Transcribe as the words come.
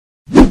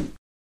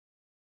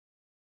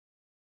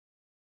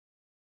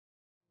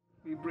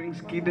He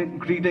brings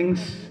greetings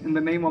in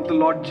the name of the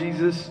Lord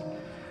Jesus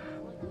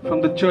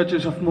from the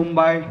churches of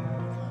Mumbai,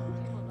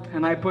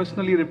 and I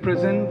personally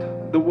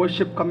represent the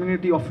worship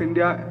community of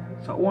India.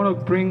 So I want to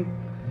bring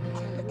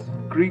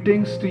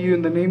greetings to you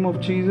in the name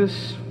of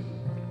Jesus.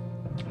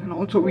 And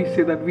also we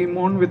say that we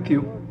mourn with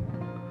you,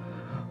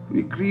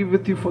 we grieve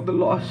with you for the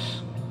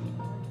loss.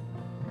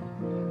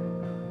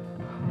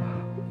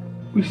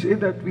 We say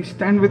that we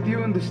stand with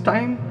you in this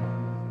time.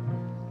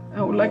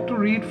 I would like to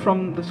read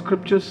from the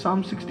scriptures,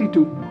 Psalm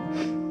 62.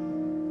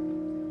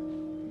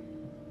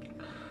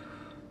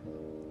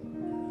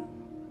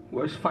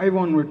 Verse 5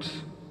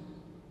 onwards.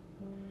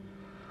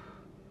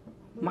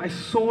 My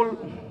soul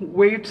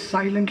waits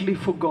silently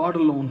for God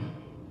alone,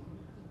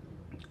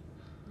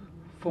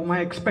 for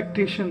my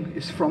expectation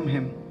is from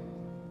Him.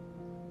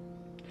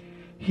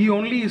 He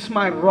only is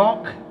my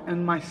rock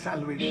and my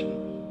salvation.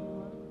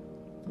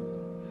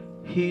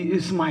 He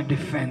is my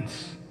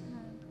defense.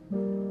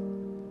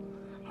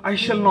 I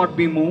shall not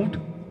be moved.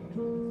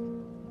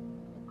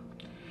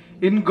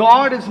 In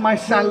God is my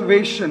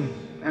salvation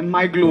and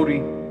my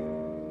glory,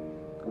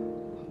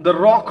 the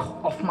rock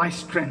of my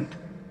strength,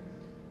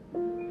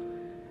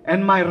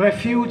 and my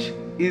refuge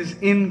is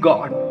in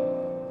God.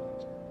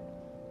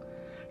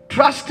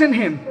 Trust in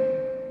Him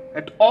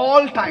at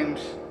all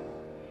times,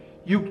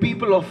 you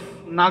people of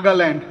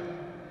Nagaland.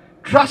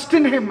 Trust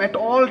in Him at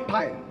all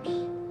times.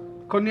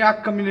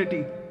 Konyak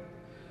community,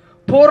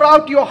 pour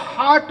out your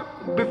heart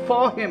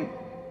before Him,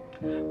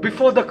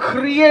 before the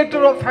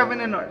Creator of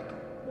heaven and earth.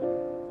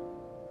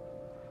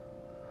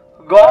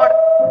 God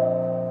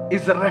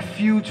is a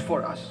refuge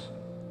for us.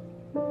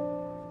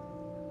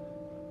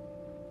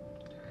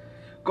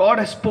 God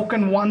has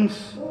spoken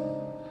once.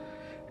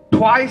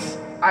 Twice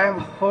I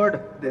have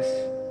heard this,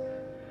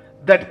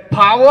 that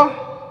power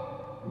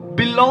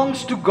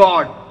belongs to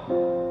God.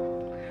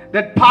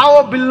 That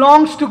power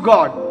belongs to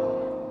God.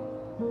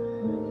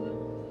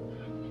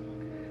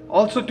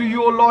 Also to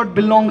you, O Lord,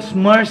 belongs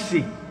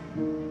mercy.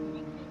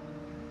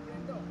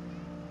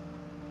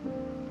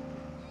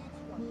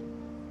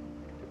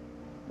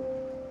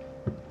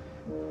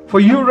 For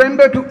you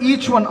render to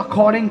each one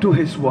according to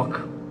his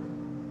work.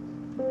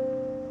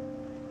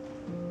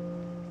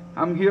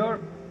 I'm here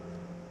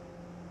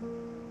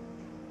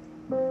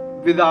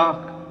with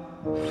our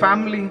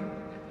family,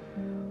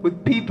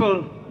 with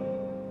people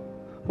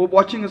who are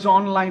watching us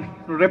online,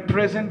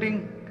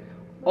 representing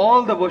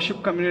all the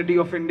worship community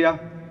of India.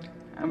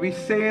 And we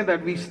say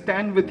that we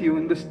stand with you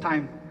in this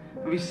time.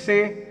 We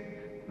say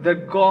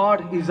that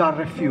God is our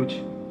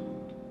refuge.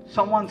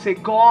 Someone say,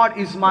 God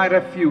is my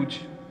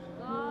refuge.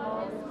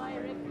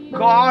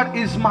 God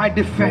is my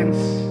defense.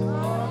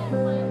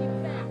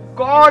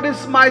 God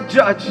is my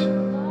judge.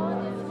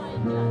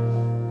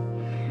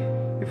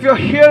 If you're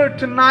here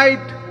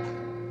tonight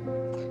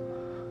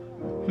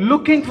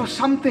looking for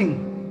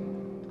something,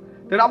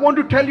 then I want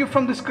to tell you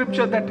from the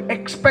scripture that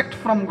expect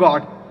from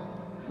God,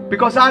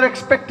 because our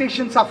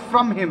expectations are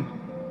from Him.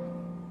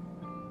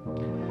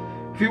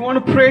 If you want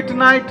to pray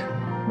tonight,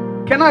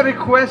 can I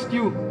request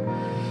you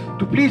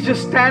to please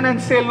just stand and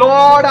say,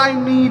 Lord, I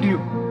need you.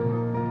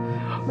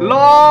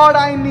 Lord,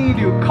 I need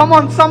you. Come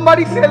on,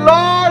 somebody say,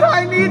 Lord,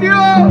 I need you.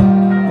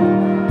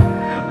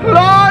 Lord,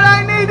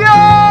 I need you.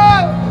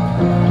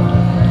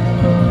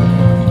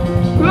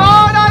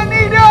 Lord, I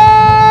need you.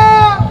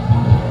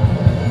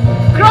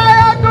 Cry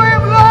out to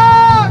Him,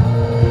 Lord,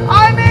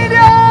 I need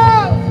you.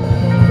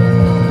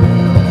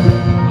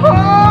 Oh, I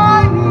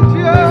need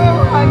you.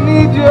 I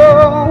need you.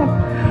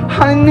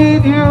 I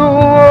need you.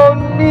 Oh,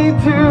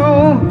 need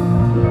you.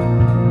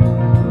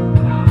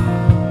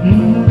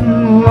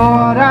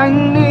 Lord, I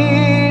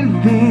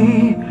need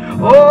Thee.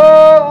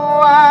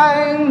 Oh,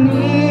 I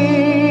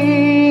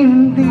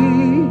need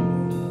Thee.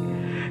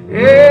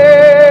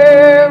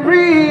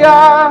 Every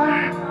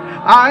hour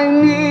I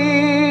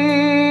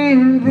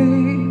need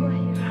Thee.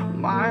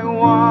 My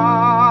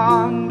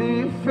one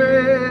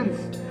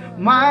defense,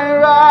 my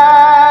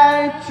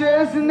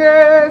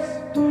righteousness.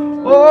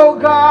 Oh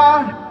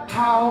God,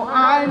 how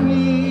I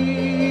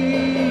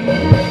need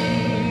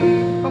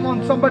Thee. Come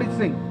on, somebody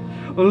sing.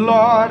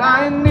 Lord,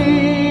 I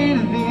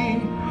need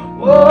Thee.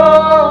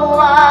 Oh,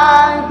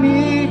 I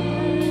need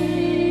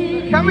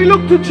Thee. Can we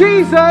look to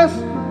Jesus?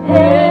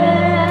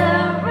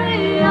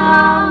 Every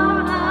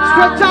hour.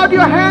 Stretch out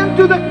your hand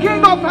to the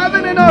King of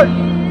heaven and earth.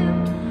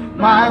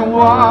 My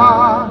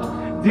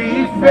one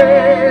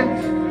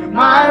defense,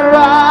 my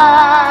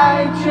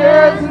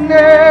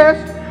righteousness.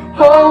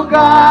 Oh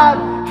God,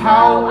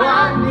 how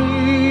I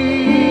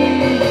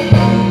need.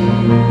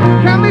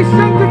 Can we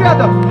sing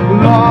together?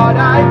 Lord,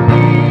 I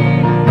need.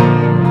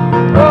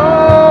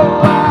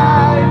 Oh, I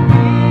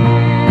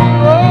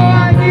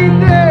need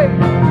Thee.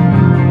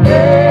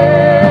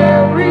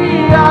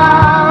 Every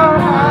hour I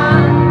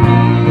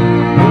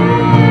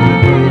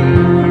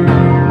need.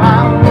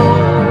 My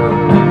word,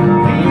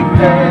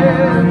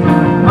 defense,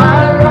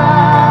 my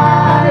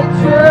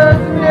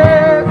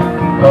righteousness.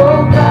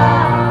 Oh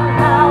God,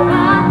 how I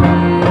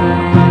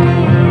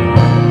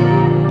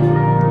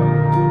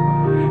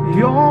need.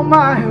 You're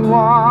my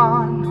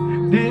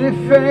one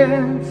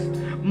defends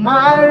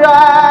my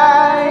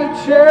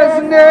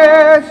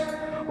righteousness.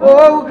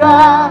 Oh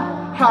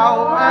God,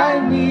 how I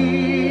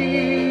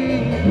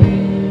need.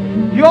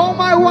 You're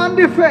my one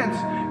defense.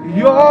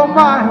 You're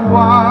my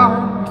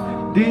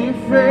one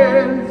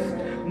defense.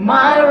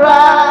 My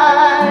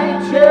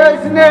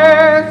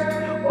righteousness.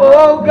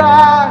 Oh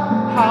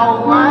God,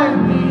 how I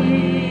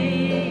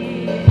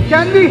need.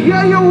 Can we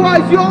hear your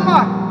voice? You're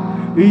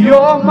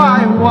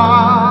my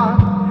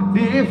one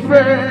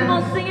defense. Come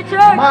on, sing it,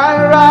 church. My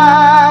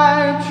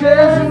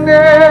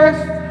righteousness.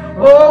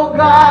 Oh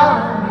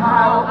God,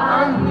 how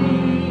I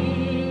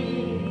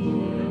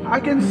need. I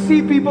can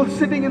see people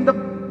sitting in the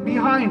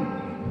behind.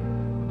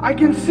 I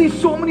can see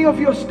so many of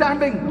you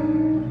standing.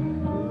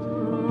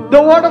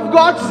 The word of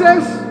God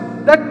says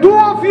that two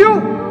of you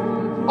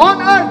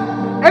on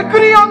earth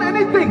agree on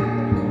anything,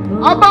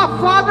 Abba,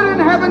 Father in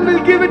heaven will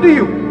give it to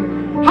you.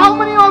 How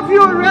many of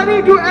you are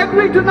ready to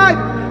agree tonight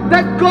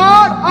that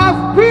God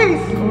of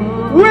peace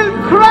will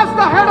crush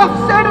the head of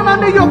Satan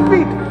under your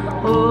feet?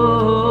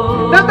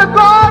 That the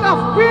God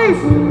of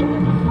peace,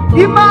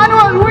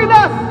 Emmanuel with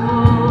us,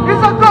 is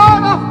the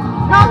God of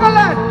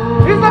Nagaland,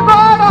 is the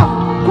God of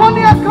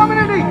Konya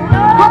community.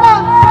 Come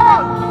on, come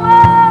on.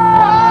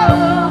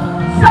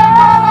 Say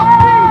God of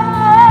peace.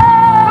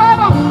 God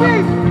of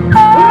peace.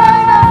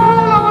 Reign and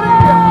rule over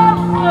India.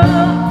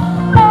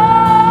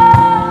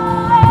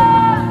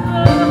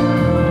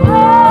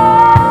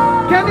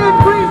 Can you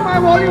increase my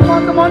volume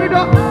on the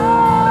monitor?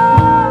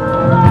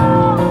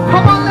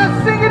 Come on,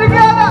 let's sing it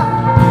together.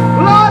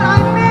 Lord, I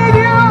need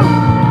you.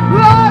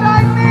 Lord,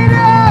 I need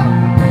you.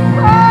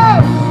 Oh,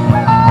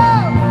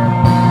 oh.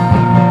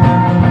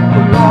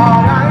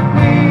 Lord, I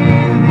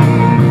need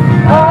thee.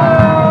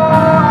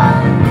 Oh, I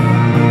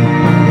need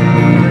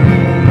thee.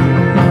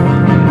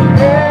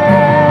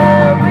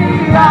 Every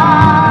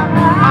hour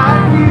I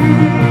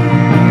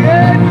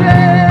need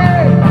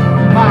thee.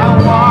 My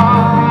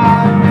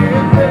one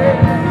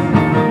defense,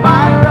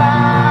 my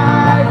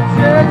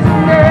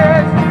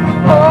righteousness.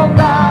 Oh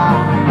God,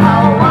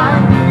 how I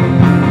need.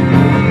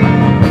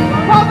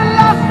 For the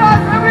last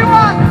time,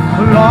 everyone.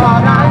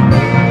 Lord, I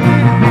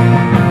need thee.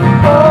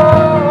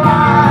 Oh, I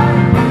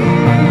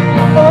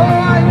need.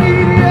 Oh, I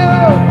need you.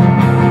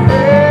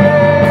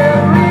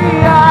 Every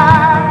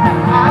hour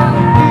I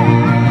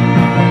need.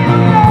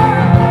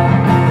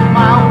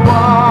 My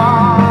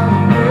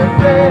one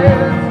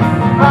defense,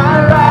 my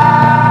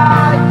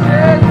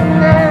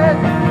righteousness.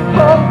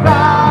 Oh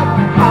God,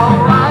 how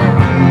I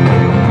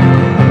need.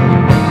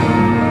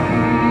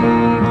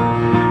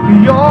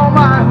 You're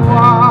my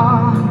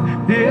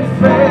one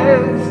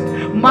defense,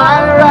 my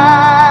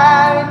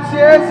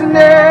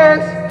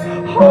righteousness.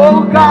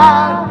 Oh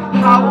God,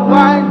 how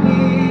I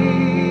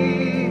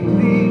need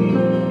thee.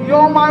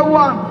 You're my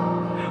one.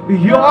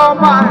 You're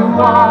my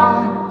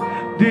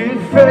one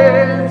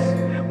defense,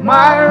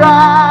 my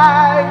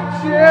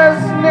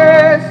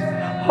righteousness.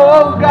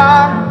 Oh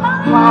God,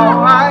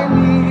 how I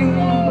need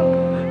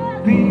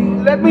thee.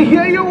 Let me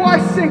hear your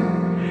voice sing.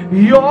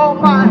 You're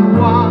my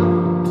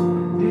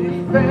one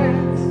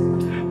defense,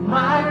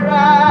 my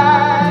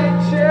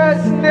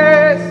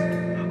righteousness.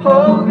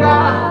 Oh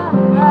God,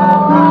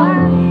 how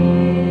I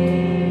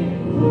need.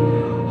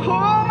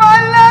 Oh, my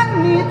land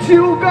needs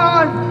you,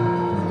 God.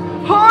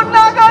 Oh,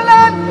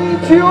 Nagaland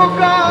needs you,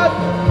 God.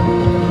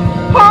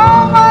 Oh,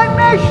 my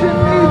nation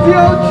needs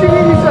you,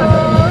 Jesus.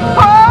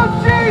 Oh,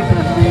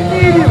 Jesus, we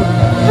need you.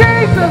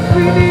 Jesus,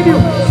 we need you.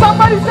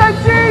 Somebody say,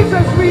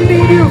 Jesus, we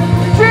need you.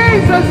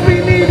 Jesus, we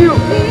need you.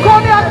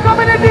 Konya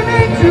community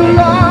needs you,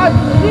 Lord.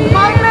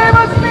 My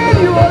neighbors need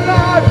you, oh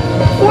Lord.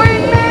 We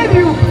need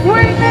you.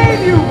 We need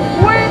you.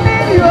 We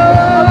need you.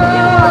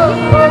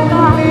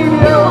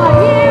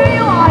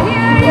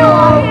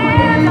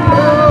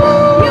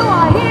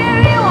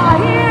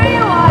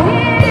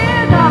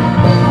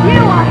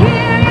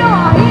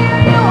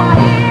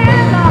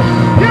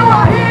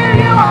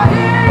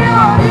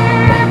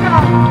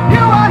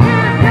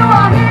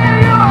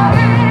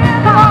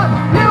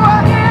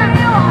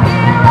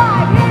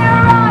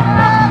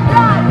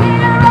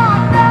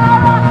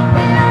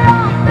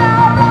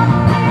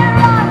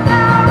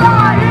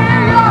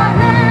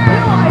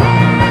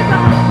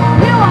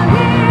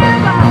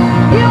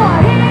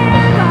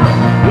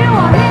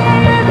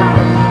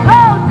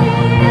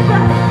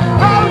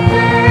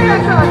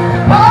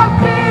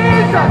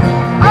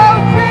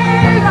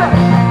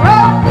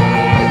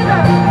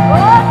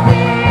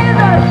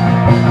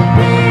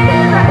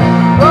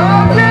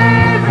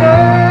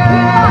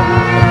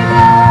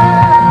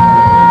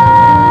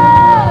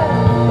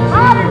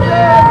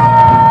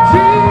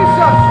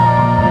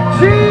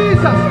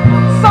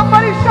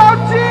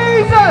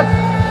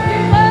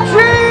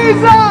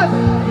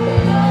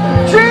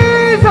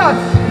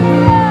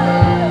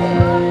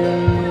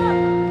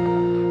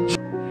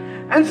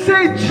 And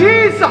say,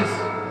 Jesus,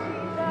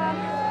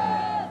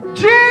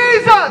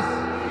 Jesus,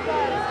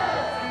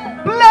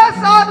 bless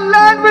our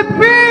land with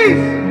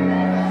peace.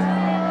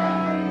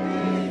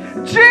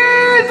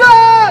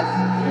 Jesus,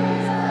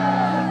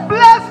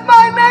 bless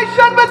my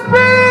nation with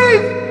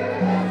peace.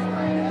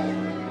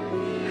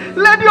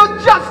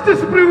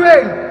 justice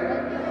prevail.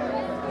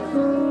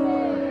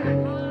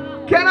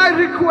 Can I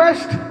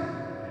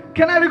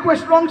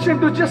request Rongchen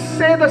to just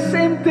say the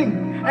same thing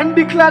and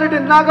declare it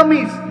in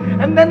Nagamese,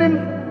 and then in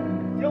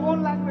your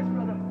own language,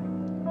 brother.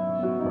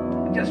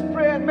 Just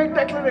pray and make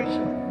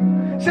declaration.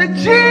 Say,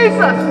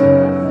 Jesus,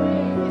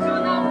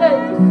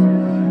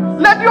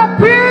 let your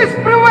peace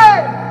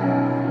prevail.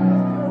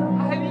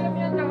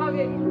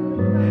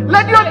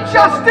 Let your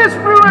justice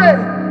prevail.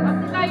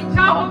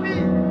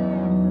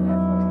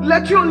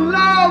 Let your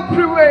love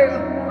prevail.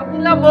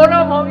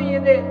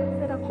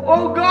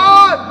 Oh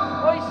God,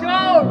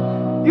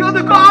 you're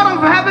the God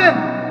of heaven.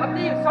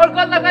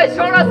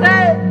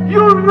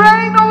 You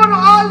reign over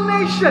all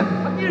nations.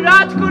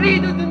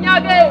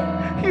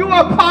 You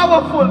are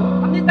powerful.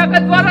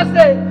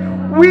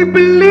 We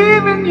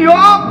believe in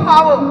your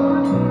power.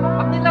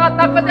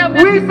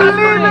 We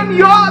believe in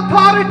your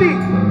authority.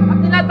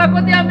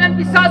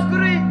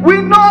 We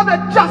know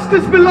that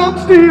justice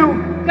belongs to you.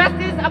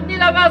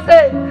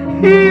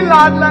 Heal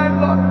our land,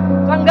 Lord.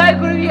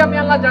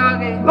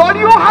 Lord,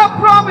 you have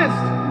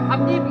promised,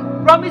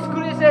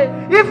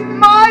 if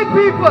my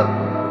people,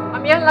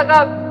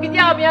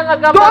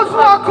 those who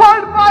are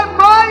called by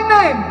my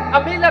name,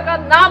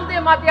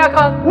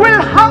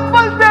 will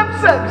humble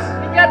themselves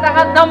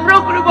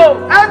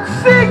and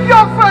seek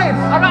your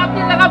face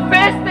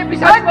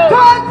and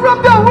turn from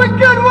their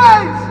wicked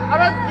ways,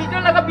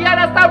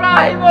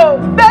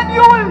 then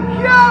you will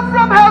hear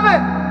from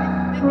heaven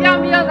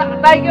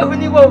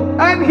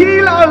and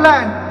heal our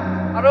land.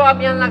 As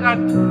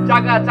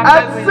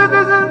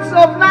citizens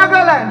of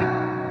Nagaland,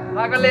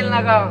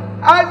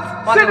 as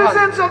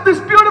citizens of this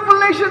beautiful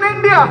nation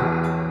India,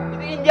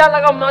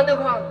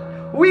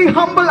 we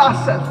humble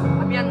ourselves.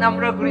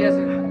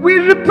 We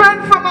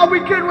repent from our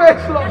wicked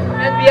ways, Lord.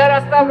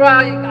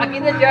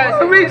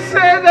 We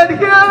say that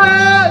heal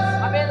us,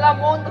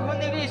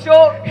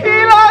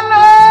 heal our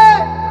land,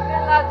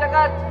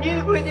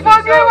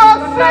 forgive our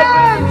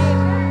sins,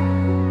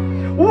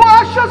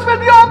 wash us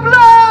with your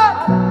blood.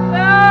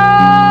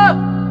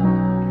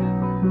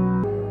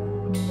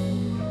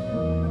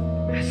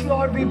 Yes,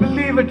 Lord, we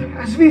believe it.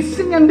 As we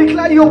sing and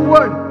declare your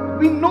word,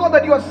 we know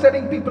that you are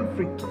setting people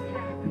free.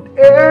 And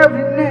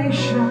every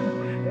nation,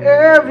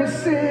 every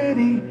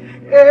city,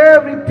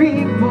 every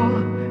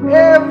people,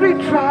 every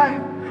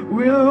tribe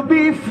will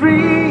be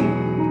free.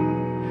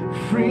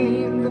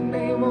 Free in the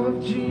name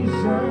of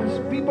Jesus.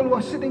 People who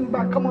are sitting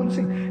back, come on,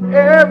 sing.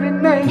 Every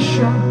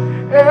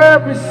nation,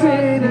 every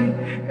city,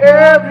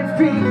 every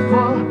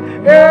people,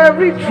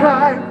 every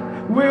tribe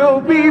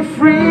will be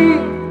free.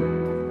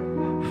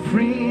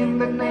 Free in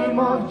the name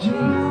of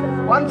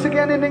Jesus. Once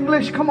again in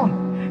English, come on.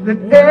 That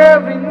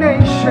every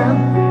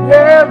nation,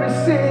 every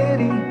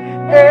city,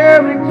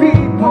 every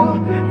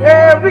people,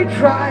 every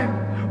tribe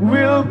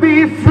will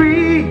be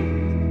free.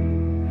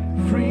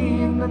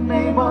 Free in the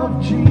name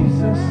of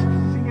Jesus.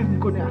 Sing it in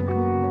Konyak.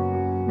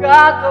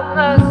 God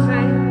ase,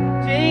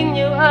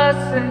 jinyu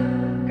ase,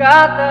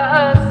 gata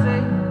ase,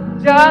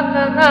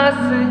 jatan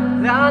ase,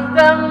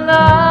 lantam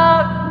la,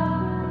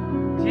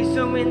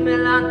 jisumin me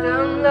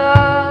lantam la.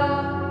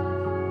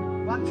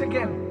 Once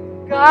again.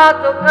 God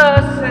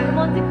ase,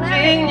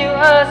 jinyu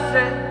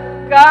ase,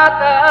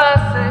 gata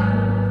ase,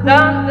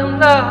 lantam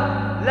la,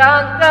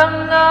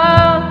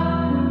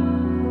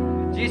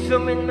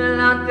 jisumin me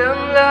lantam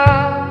la.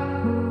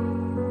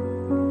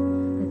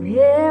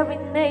 Every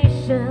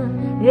nation,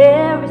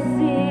 every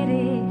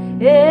city,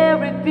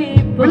 every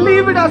people,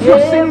 believe it as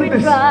you're singing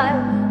this.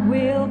 Tribe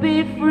will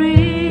be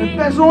free. That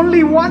there's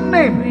only one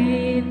name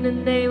Free in the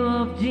name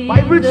of Jesus.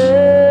 by which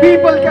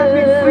people can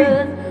be free.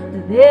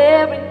 That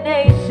every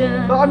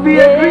nation, Lord, we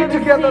agree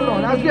together,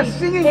 Lord, as we are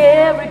singing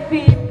every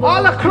people,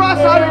 all across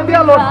our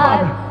India, Lord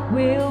Father,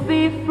 will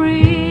be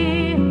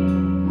free.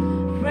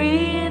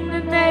 Free in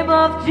the name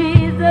of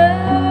Jesus.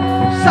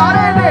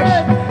 Sare desh,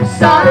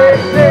 sare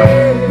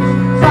desh,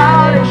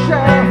 sare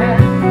sheher,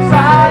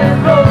 sare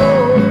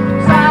road,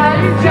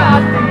 sare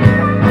jati,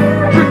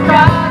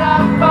 chutara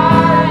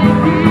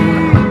paiki,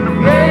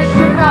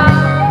 Yeshua.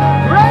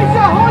 Raise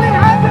your holy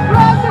hands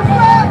across this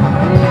land.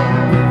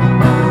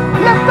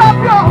 Lift up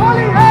your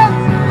holy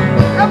hands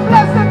and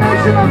bless the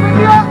nation of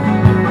India.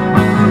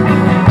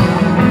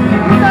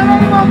 In the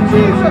name of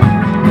Jesus,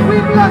 we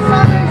bless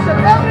our nation,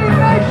 every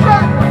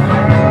nation,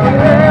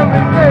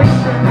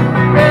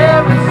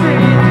 every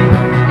city,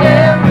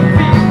 every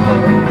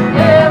people,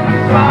 every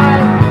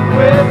tribe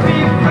will be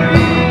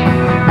free.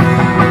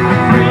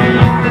 Free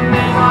in the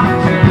name of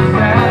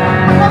Jesus.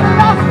 For the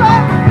last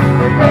time,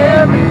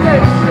 every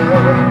nation,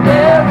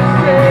 every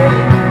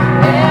city,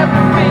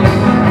 every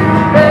people,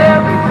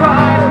 every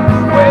tribe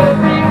will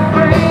be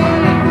free.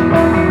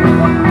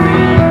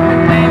 Free in the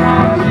name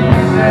of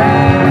Jesus.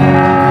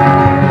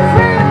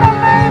 Free in the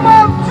name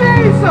of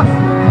Jesus.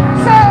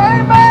 Say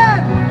amen.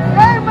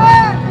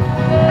 Amen.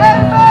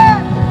 Amen.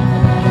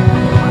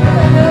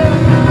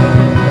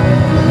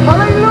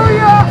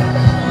 Hallelujah.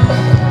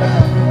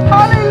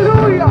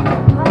 Hallelujah.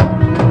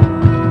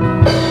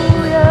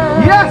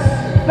 Yes,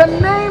 the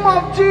name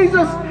of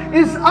Jesus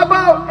is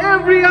above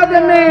every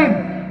other name.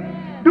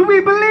 Do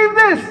we believe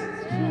this?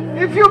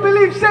 If you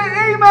believe, say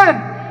amen.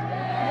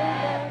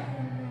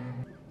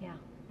 Yeah,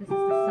 this is the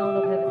sound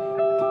of heaven.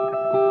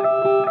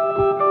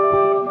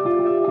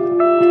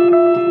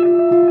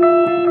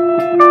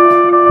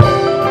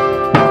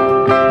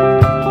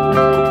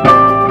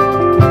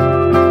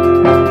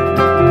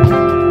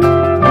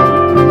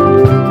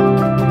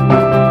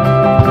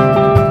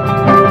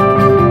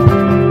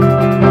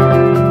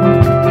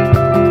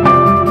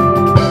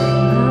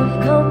 I've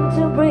come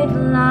to breathe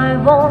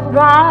life on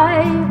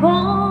dry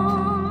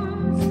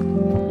bones,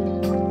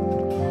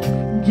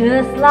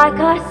 just like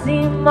I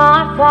see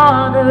my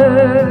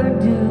Father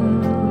do.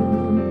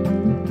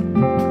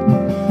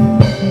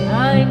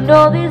 I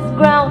know this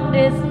ground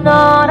is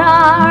not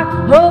our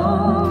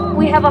home.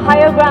 We have a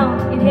higher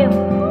ground in Him.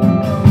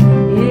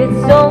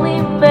 It's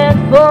only meant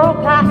for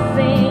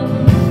passing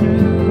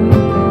through.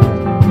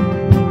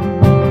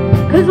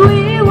 'Cause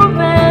we were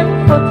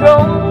meant for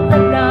thrones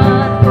and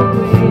not for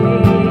grace.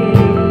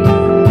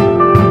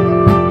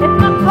 And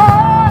my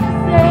Father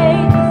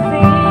said to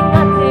sing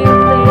until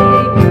they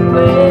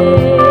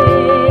wait.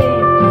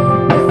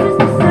 This is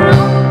the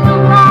sound of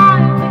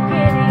life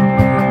beginning.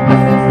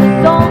 This is the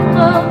song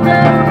of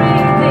the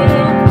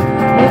redeemed.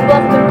 It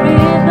was the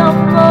rhythm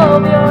of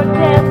your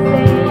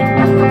dancing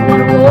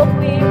that woke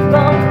me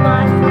from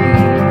my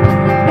sleep.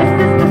 This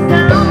is the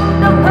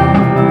sound of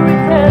hope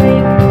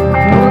returning.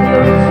 All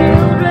your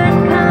children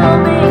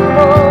coming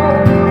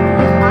home.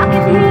 I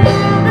can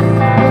hear the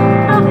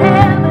sound of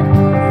heaven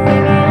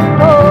singing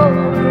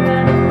over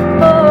and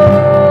over.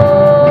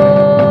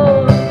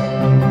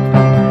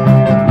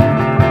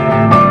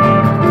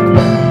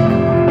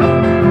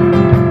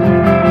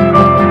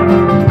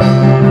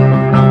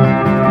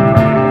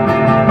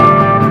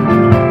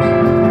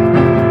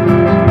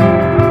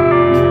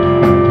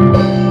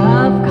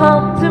 I've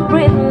come to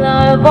breathe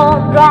life on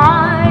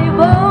dry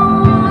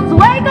bones.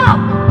 Wake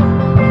up!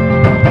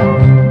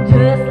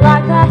 Just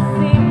like I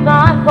see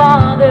my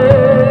Father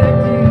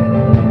do.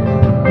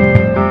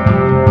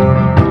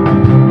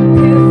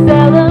 To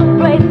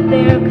celebrate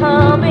their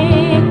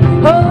coming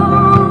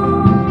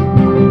home.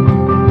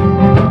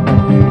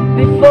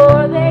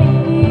 Before they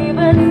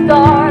even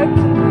start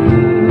to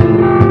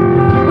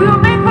move. We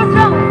were made for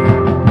thrones,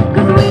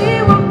 'cause we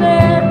were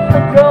meant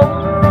for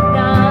thrones and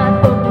not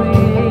for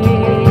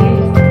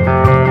grace.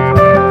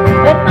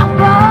 Let my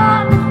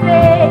Father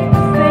say to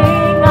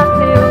sing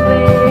until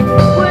they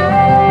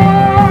wait.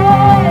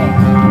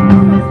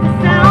 This is the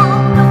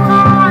sound of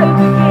life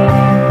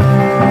beginning.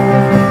 This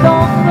is the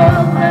song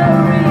of the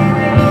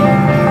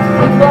redeemed.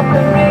 It was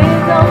the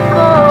rhythm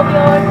of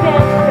your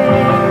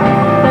dancing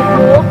that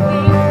woke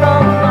me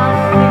from my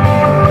sleep.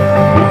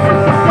 This is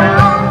the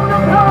sound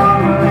of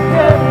hope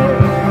returning.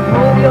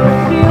 All your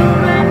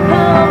children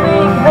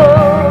coming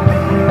home.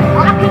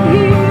 I can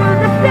hear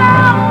the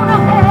sound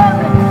of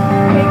heaven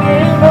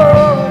singing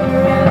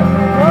over and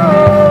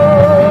over.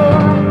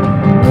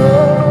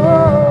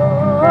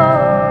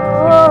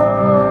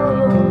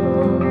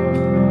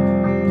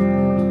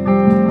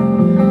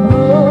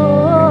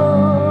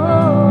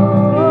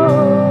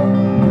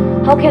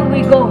 How can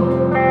we go?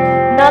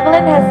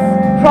 Nagaland has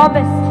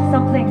promised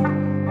something.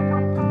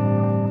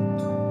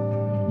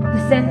 To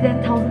send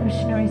 10,000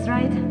 missionaries,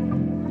 right?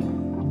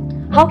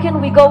 How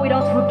can we go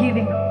without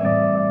forgiving?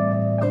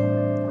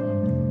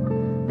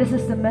 This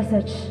is the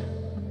message.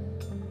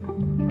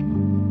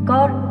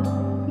 God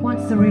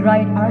wants to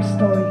rewrite our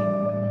story.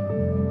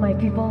 My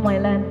people, my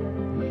land.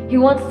 He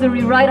wants to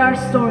rewrite our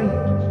story.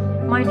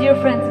 My dear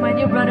friends, my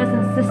dear brothers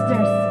and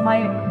sisters,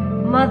 my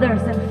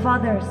mothers and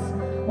fathers,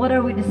 what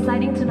are we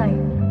deciding tonight?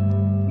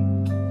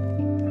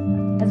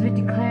 As we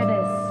declare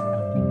this,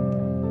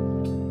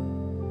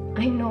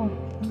 I know,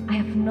 I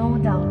have no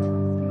doubt,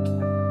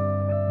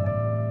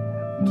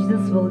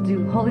 Jesus will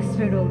do, Holy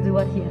Spirit will do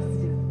what He has to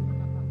do.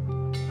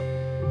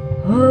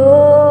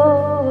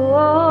 Oh,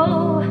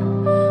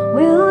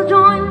 we'll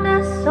join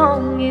the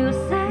song you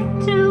sang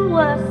to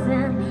us,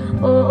 and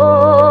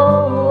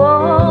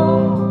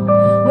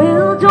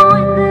we'll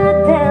join the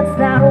dance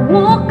that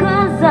woke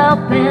us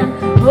up, and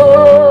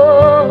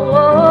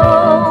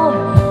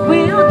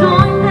we'll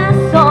join the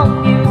song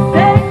you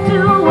sang to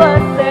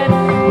us, and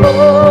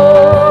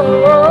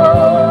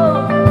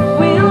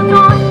we'll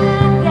join the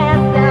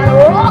dance that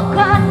woke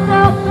us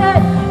up,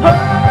 and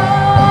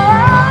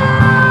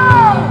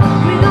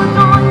we'll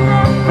join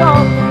the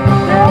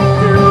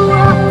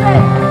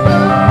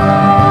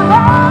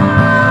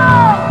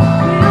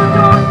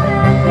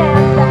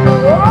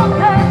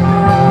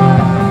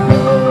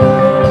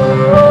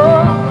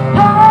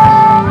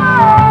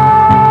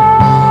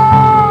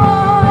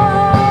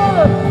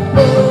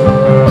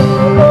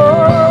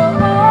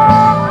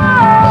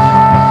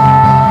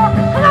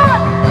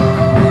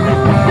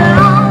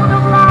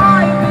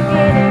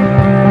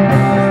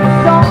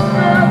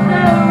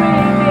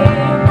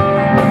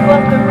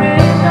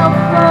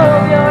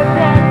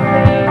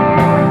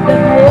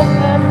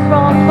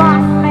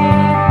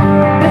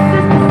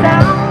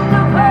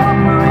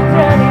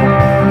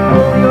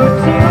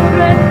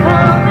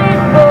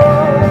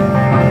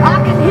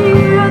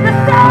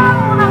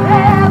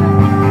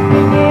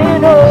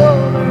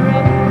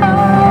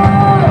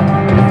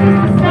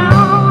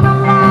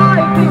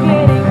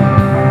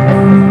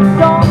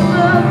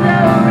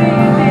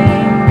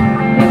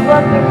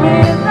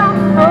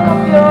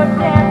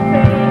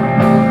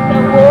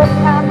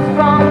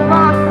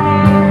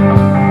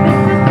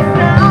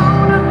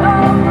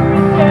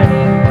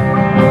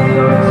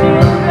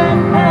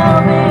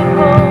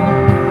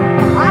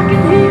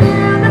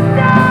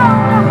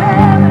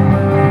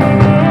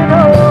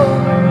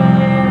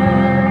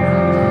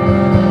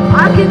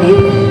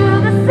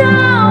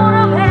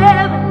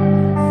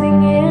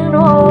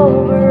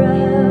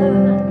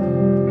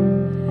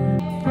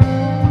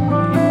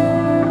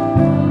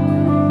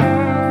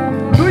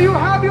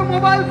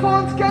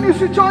on, you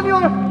switch on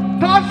your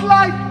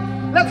torchlight.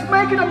 Let's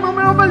make it a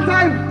memorable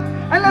time.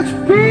 And let's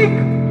speak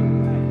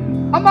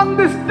among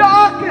this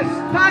darkest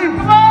time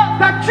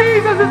that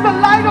Jesus is the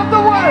light of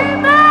the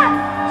world.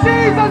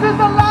 Jesus is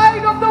the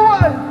light of the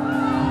world.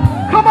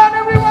 Come on,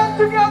 everyone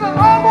together.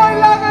 Oh boy,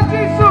 Laga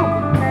Jesus.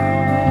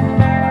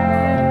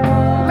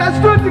 Let's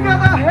do it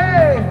together.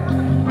 Hey.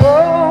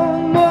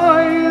 Oh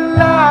boy,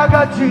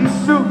 Laga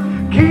Jesus.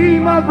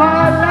 Kima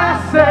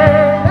balase.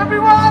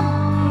 Everyone.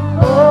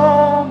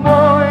 Oh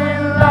boy,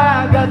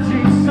 Laga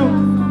Jesus.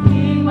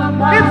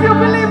 If you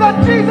believe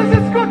that Jesus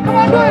is good, come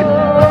on, do it.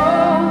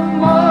 Oh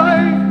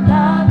boy,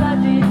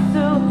 Laga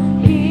Jesus.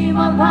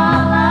 Kima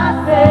balase.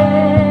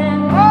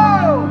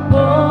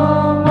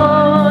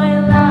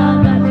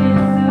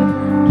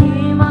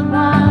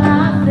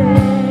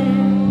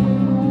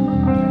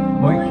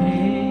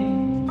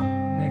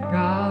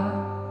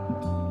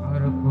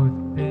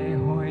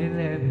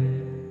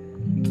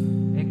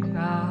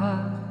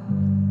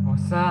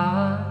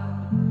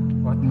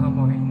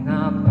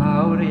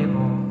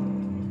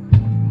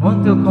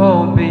 Untuk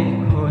kopi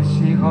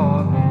kusi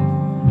hobi,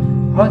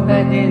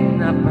 hotai din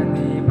apa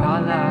ni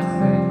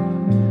balase,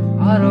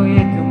 aro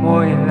itu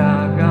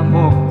moila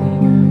gamukti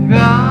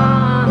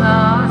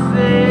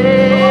ganase.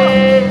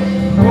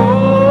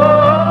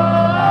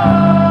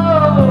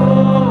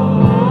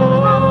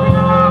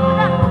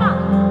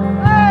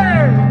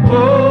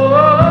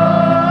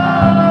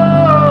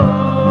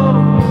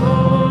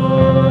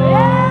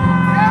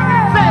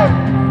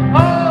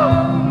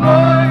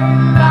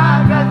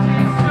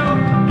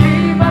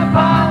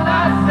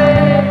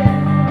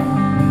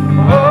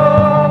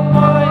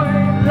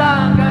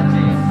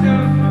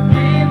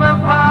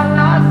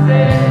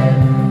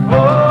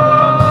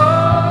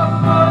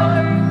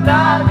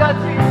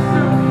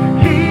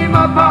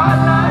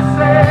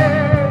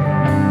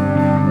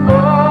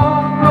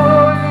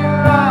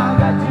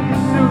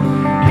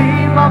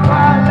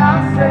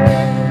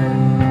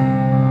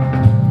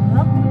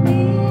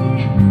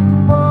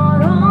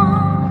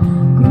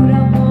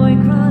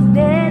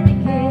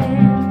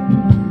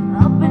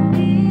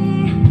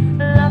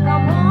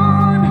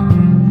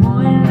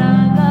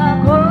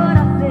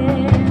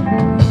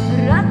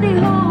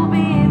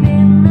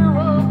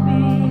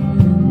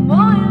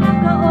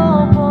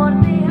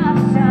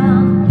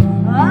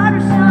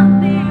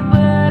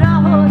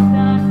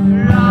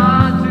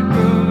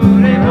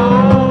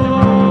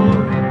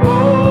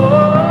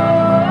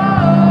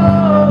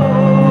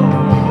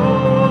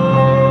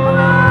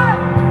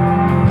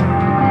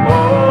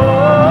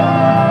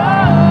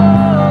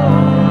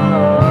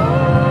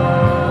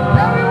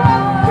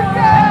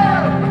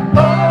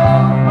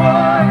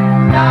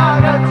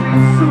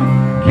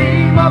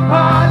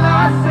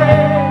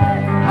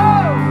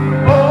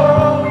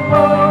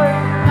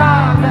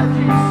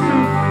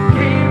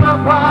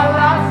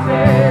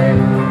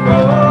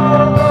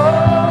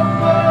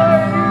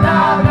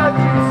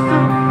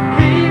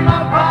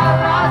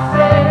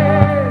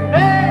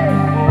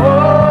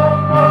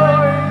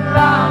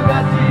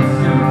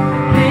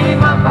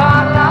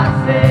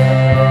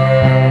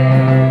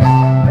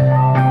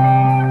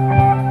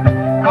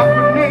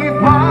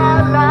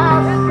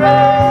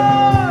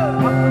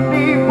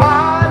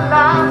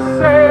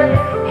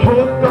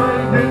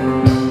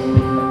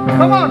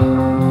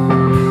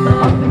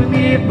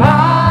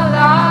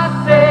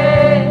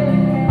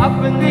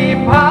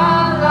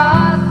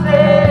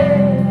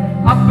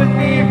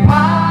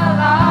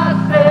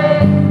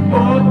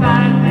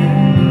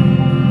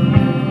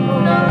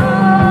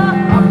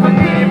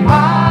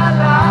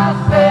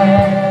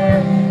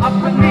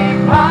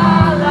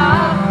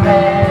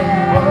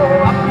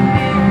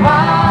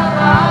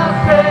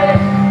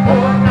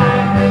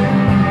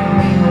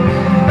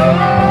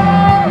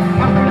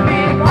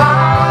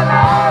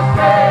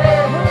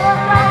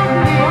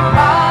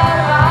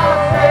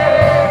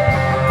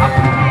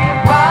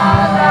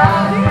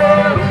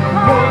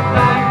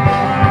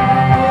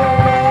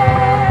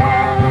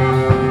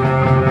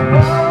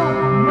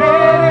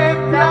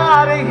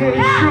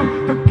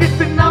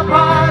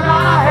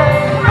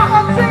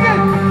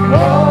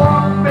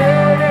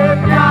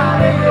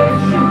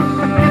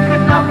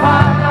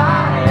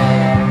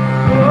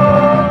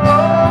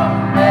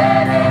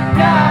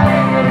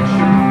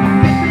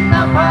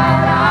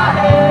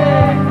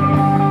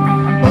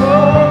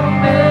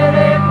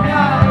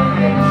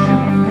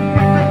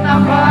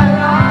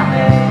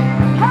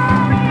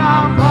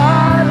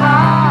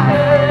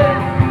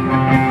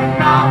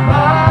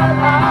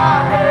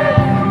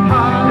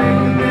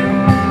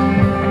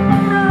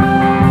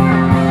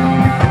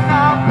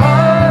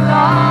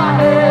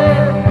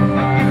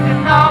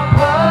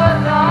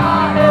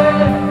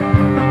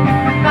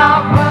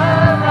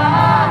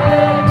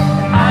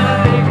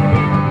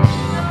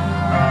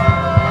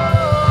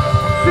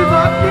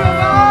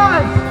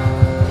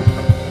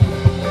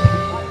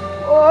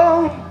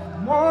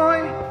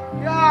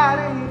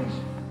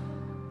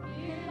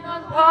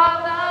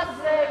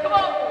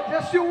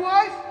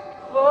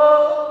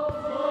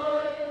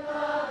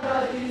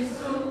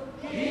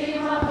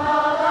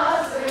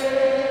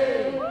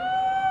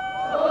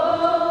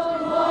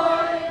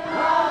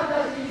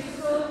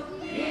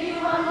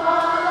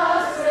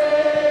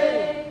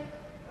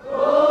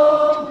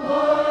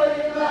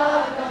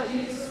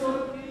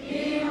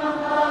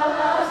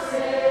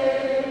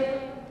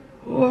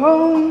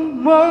 Oh,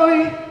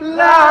 moi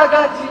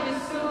laga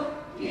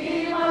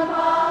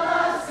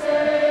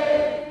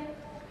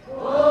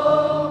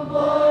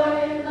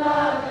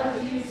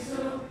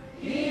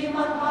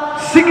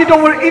Sing it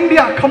over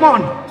India, come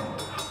on.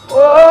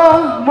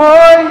 Oh,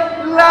 moi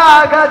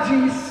laga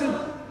Jisu.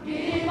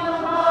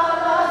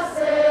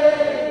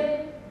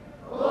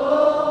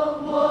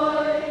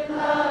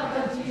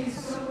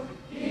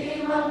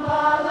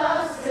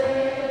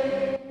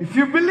 If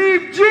you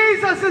believe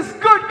Jesus is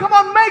good, come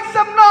on, make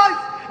some noise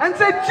and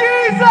say,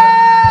 Jesus!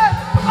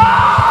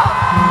 Oh!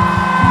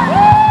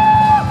 Woo!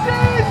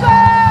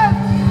 Jesus!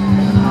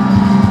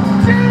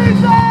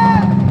 Jesus!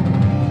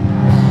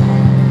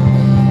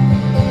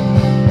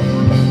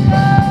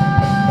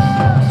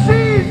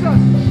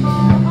 Jesus!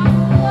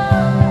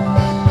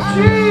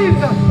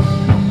 Jesus!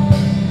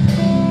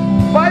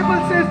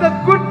 Bible says the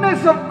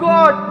goodness of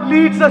God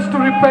leads us to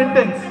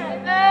repentance.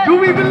 Do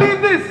we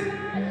believe this?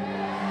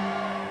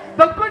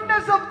 The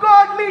goodness of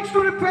God leads to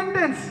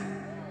repentance.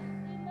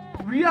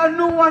 We are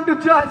no one to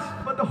judge,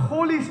 but the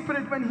Holy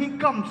Spirit, when He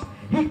comes,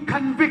 He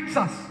convicts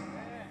us.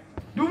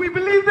 Do we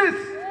believe this?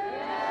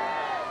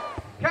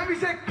 Can we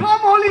say, come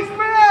Holy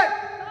Spirit?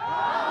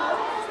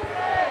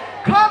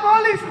 Come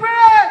Holy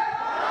Spirit.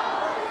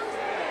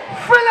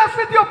 Fill us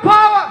with your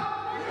power.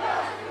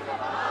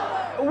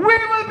 We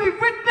will be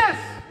witness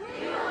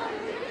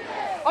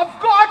of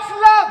God's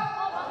love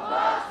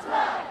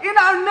in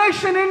our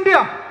nation,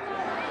 India.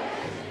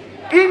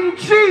 In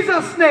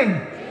Jesus'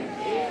 name.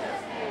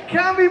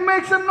 Can we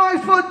make some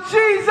noise for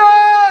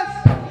Jesus?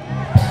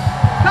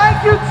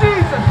 Thank you,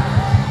 Jesus.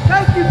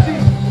 Thank you,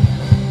 Jesus.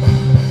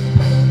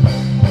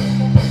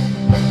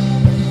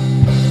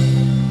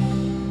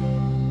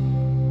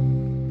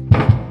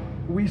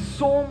 We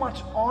so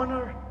much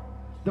honor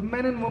the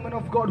men and women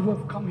of God who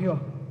have come here.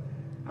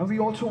 And we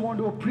also want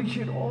to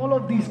appreciate all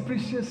of these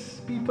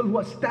precious people who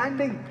are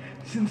standing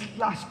since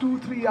last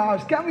 2-3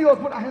 hours. Can we all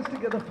put our hands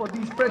together for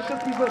these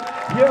precious people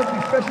here,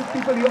 these precious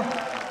people here,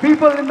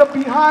 people in the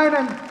behind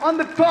and on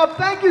the top.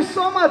 Thank you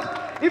so much.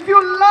 If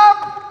you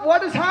love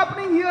what is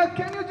happening here,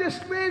 can you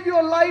just wave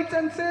your lights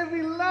and say,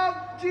 we love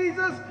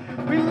Jesus.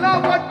 We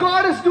love what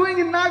God is doing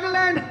in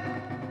Nagaland.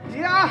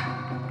 Yeah.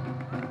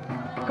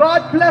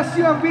 God bless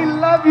you and we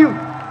love you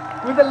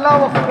with the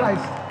love of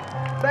Christ.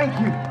 Thank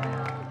you.